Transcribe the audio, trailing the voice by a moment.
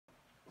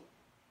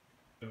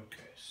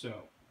So,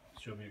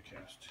 show me your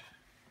cast.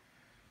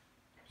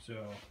 So,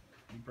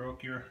 you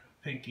broke your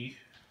pinky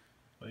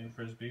playing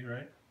frisbee,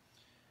 right?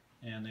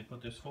 And they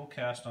put this full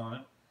cast on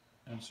it,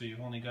 and so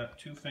you've only got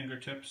 2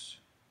 fingertips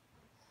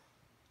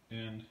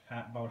and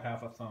about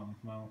half a thumb,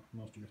 well,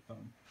 most of your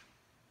thumb,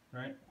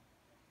 right?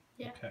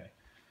 Yeah. Okay.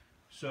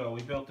 So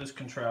we built this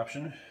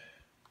contraption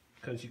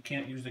because you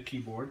can't use the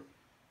keyboard,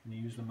 and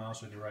you use the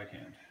mouse with your right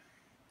hand.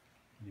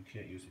 And you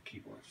can't use the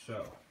keyboard.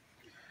 So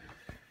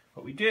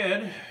what we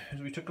did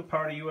is we took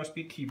apart a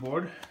USB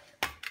keyboard,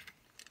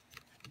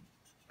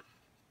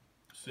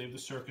 saved the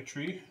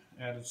circuitry,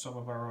 added some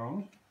of our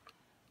own,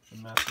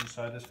 and that's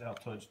inside this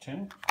Altoids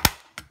tin.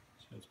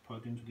 So it's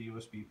plugged into the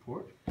USB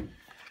port.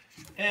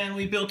 And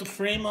we built a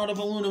frame out of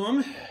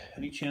aluminum.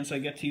 Any chance I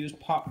get to use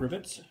pop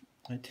rivets,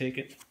 I take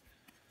it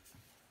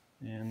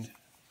and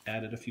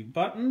added a few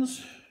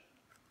buttons.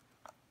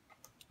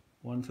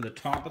 One for the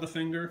top of the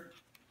finger,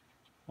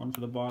 one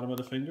for the bottom of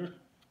the finger.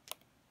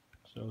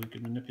 So we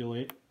can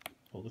manipulate,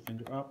 pull the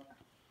finger up,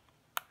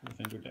 pull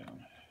the finger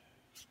down.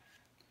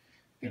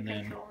 You're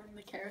controlling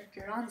the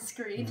character on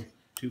screen.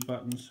 2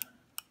 buttons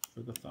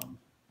for the thumb.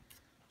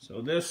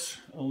 So this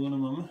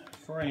aluminum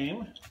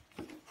frame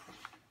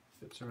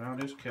fits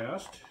around his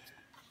cast.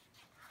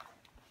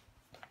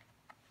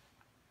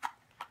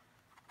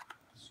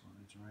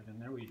 Slides right in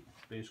there. We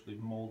basically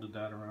molded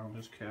that around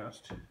his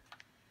cast.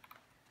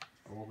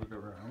 Folded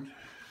around.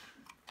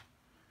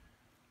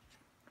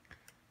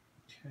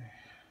 Okay.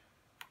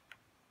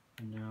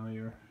 And now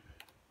you're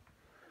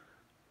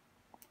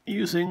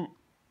using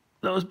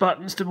those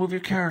buttons to move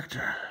your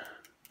character.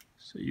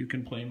 So you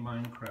can play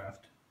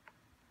Minecraft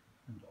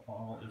and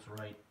all is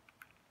right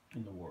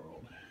in the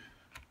world.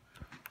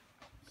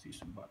 See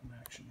some button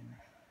action here.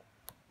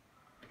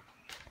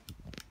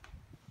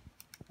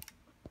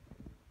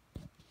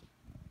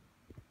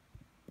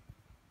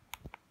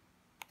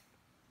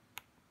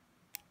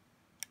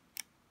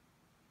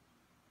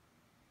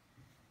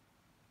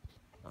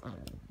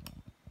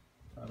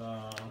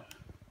 Ta-da!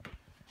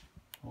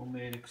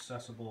 Homemade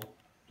accessible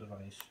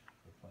device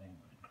for playing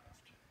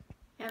Minecraft.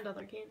 And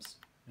other games.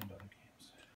 And other games.